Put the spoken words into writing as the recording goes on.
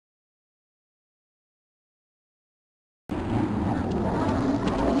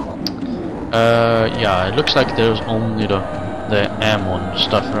Yeah, it looks like there's only the ammo and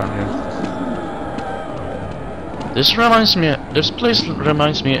stuff around here. This place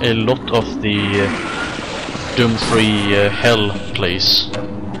reminds me a lot of the Doom 3 Hell place,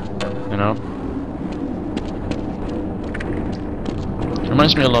 you know? It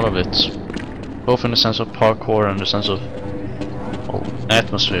reminds me a lot of it, both in the sense of parkour and the sense of, well,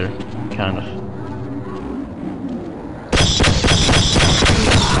 atmosphere, kind of.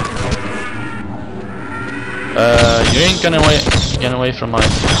 You ain't gonna get away from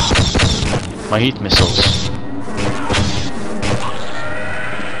my heat missiles.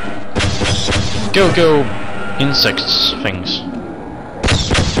 Go, insects things.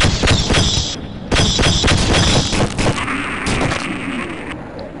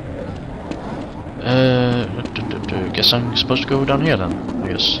 Guess I'm supposed to go down here then. I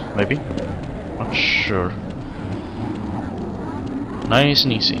guess, maybe. Not sure. Nice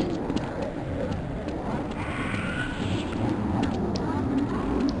and easy.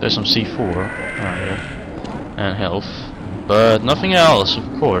 There's some C4 around here and health, but nothing else, of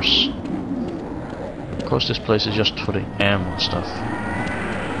course. Of course, this place is just for the ammo stuff.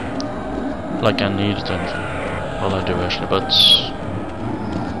 Like I need it anything. Well, I do actually, but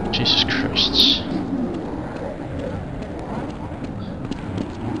Jesus Christ.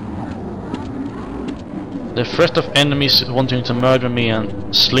 The threat of enemies wanting to murder me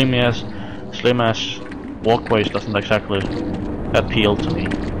and slim ass walkways doesn't exactly appeal to me.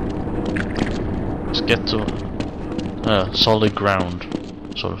 Let's get to solid ground,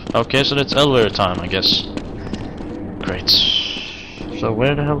 sort of. Okay, so it's elevator time, I guess. Great. So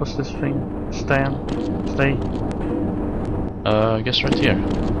where the hell does this thing stay? I guess right here.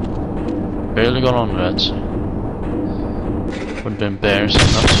 Barely got on that. Would be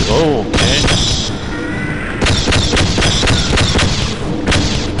embarrassing not to. Oh, okay.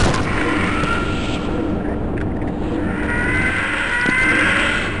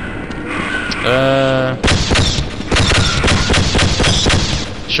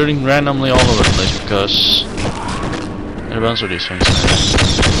 Shooting randomly all over the place because it runs with these things.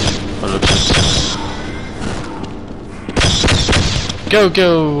 What looks like. Go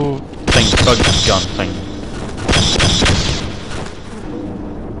thing, bug gun thing.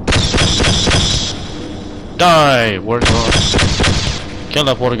 Die! Water gun. Kill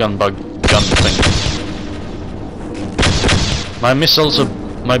that water gun bug gun thing. My missiles are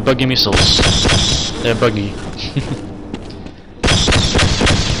my buggy missiles. They're buggy.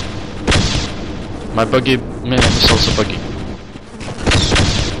 My buggy missiles are buggy.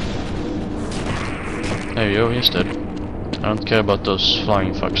 There you go, he's dead. I don't care about those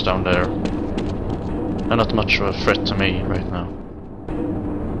flying fucks down there. They're not much of a threat to me right now.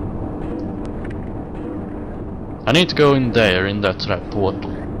 I need to go in there, in that portal.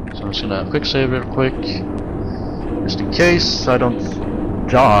 So I'm just gonna have a quick save real quick. Just in case I don't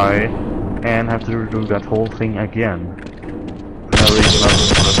die and have to do that whole thing again. For no reason other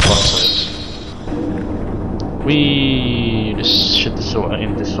than the process. This shit is so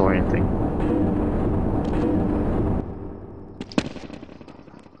disorienting.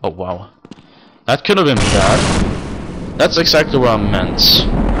 Oh wow. That could have been bad. That's exactly what I meant.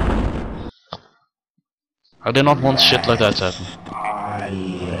 I did not want shit like that to happen. I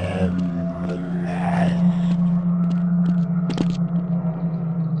am the man.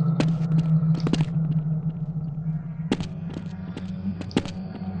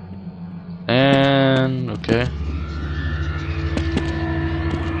 And okay.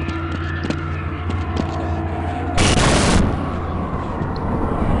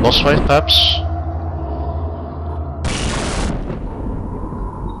 Boss fight, perhaps?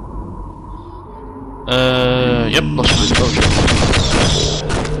 Yep, boss fight. Oh shit.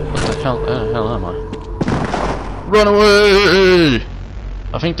 What the hell am I? Run away!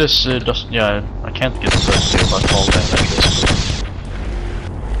 I think this doesn't. Yeah, I can't get the first kill by fall damage.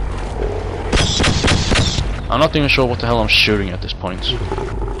 I'm not even sure what the hell I'm shooting at this point.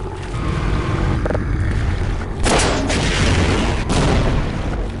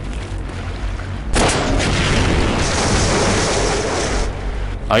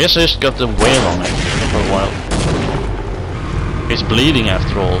 I guess I just got the whale on it for a while. It's bleeding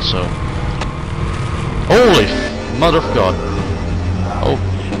after all, so... Holy mother of God! Oh.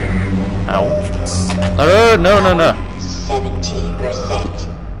 Ow. No. 70%.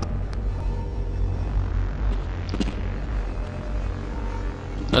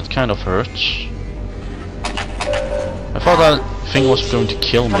 That kind of hurts. I thought that thing was going to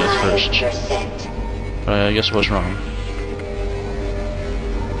kill me at first. But I guess I was wrong.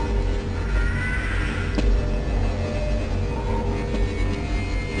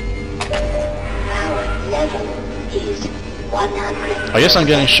 I guess I'm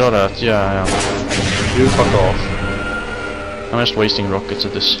getting shot at, yeah I am. You fuck off. I'm just wasting rockets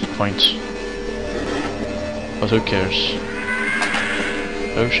at this point. But who cares?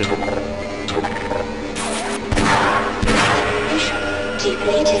 Oh shit. Mission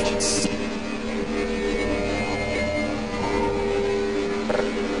depleted.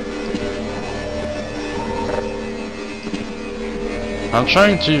 I'm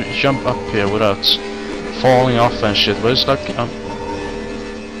trying to jump up here without falling off and shit, but it's like...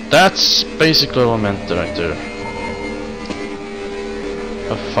 that's basically what I meant right there.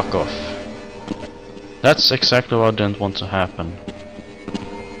 Oh, fuck off. That's exactly what I didn't want to happen.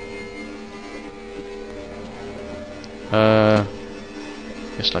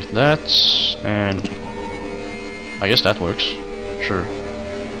 Just like that, and... I guess that works. Sure.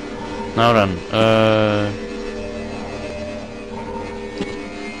 Now then,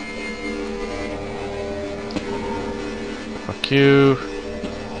 fuck you.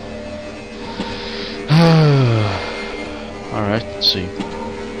 Alright, let's see.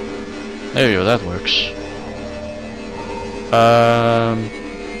 There you go, that works.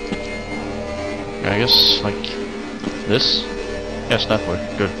 I guess like this? Yes, that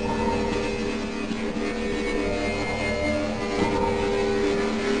worked, good.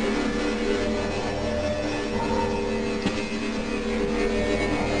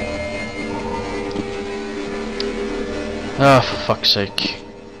 Ah, for fuck's sake.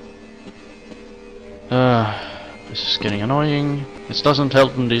 This is getting annoying. It doesn't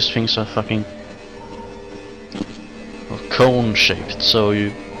help when these things are fucking cone shaped, so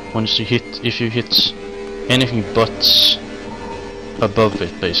you once you hit, if you hit anything but above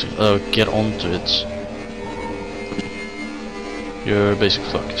it basically, get onto it, you're basically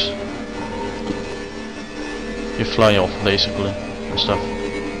fucked. You fly off basically and stuff.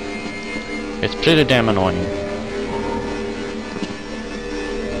 It's pretty damn annoying.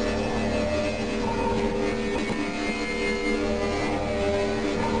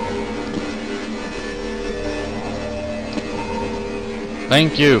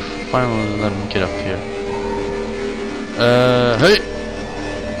 Thank you! Finally let me get up here. Hey!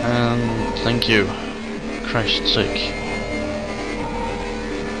 And thank you. Christ's sake.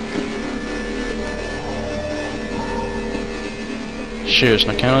 Cheers,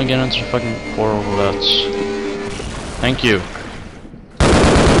 now can I get into the fucking portal without... Thank you.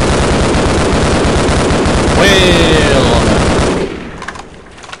 Well...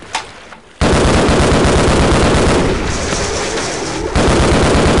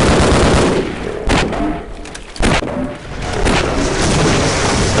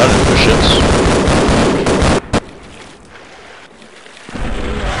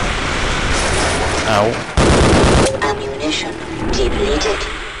 Ow. Ammunition depleted.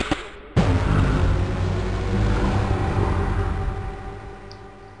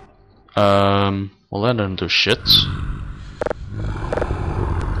 Well that didn't do shit.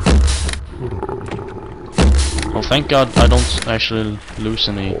 Well thank God I don't actually lose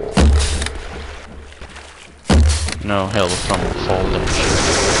any health from fall damage.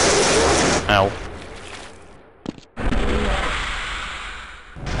 Ow.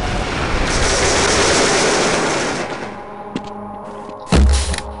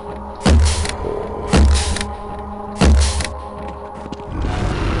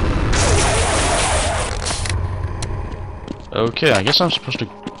 Okay, I guess I'm supposed to...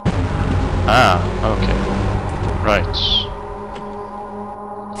 Ah, okay. Right.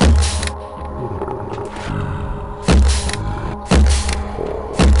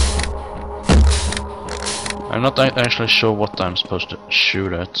 I'm not actually sure what I'm supposed to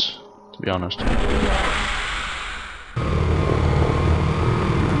shoot at, to be honest.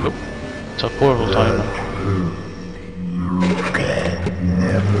 Oh, it's a portal timer.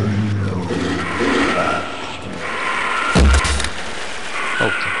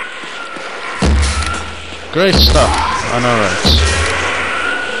 Okay. Great stuff. I know, right.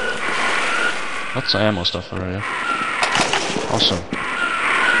 Lots of ammo stuff already. Awesome.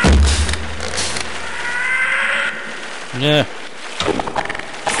 Yeah.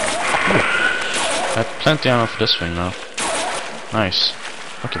 I have plenty ammo for this thing now. Nice.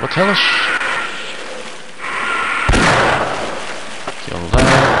 Okay, what the hell is... Kill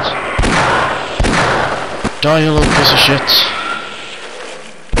that. Die, you little piece of shit.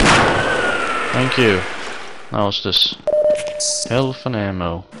 Thank you. Now what's this? Health and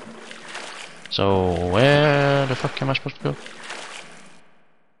ammo. So where the fuck am I supposed to go?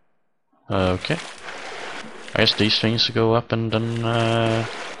 Okay. I guess these things go up and then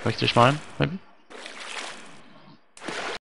Victor's mine, maybe?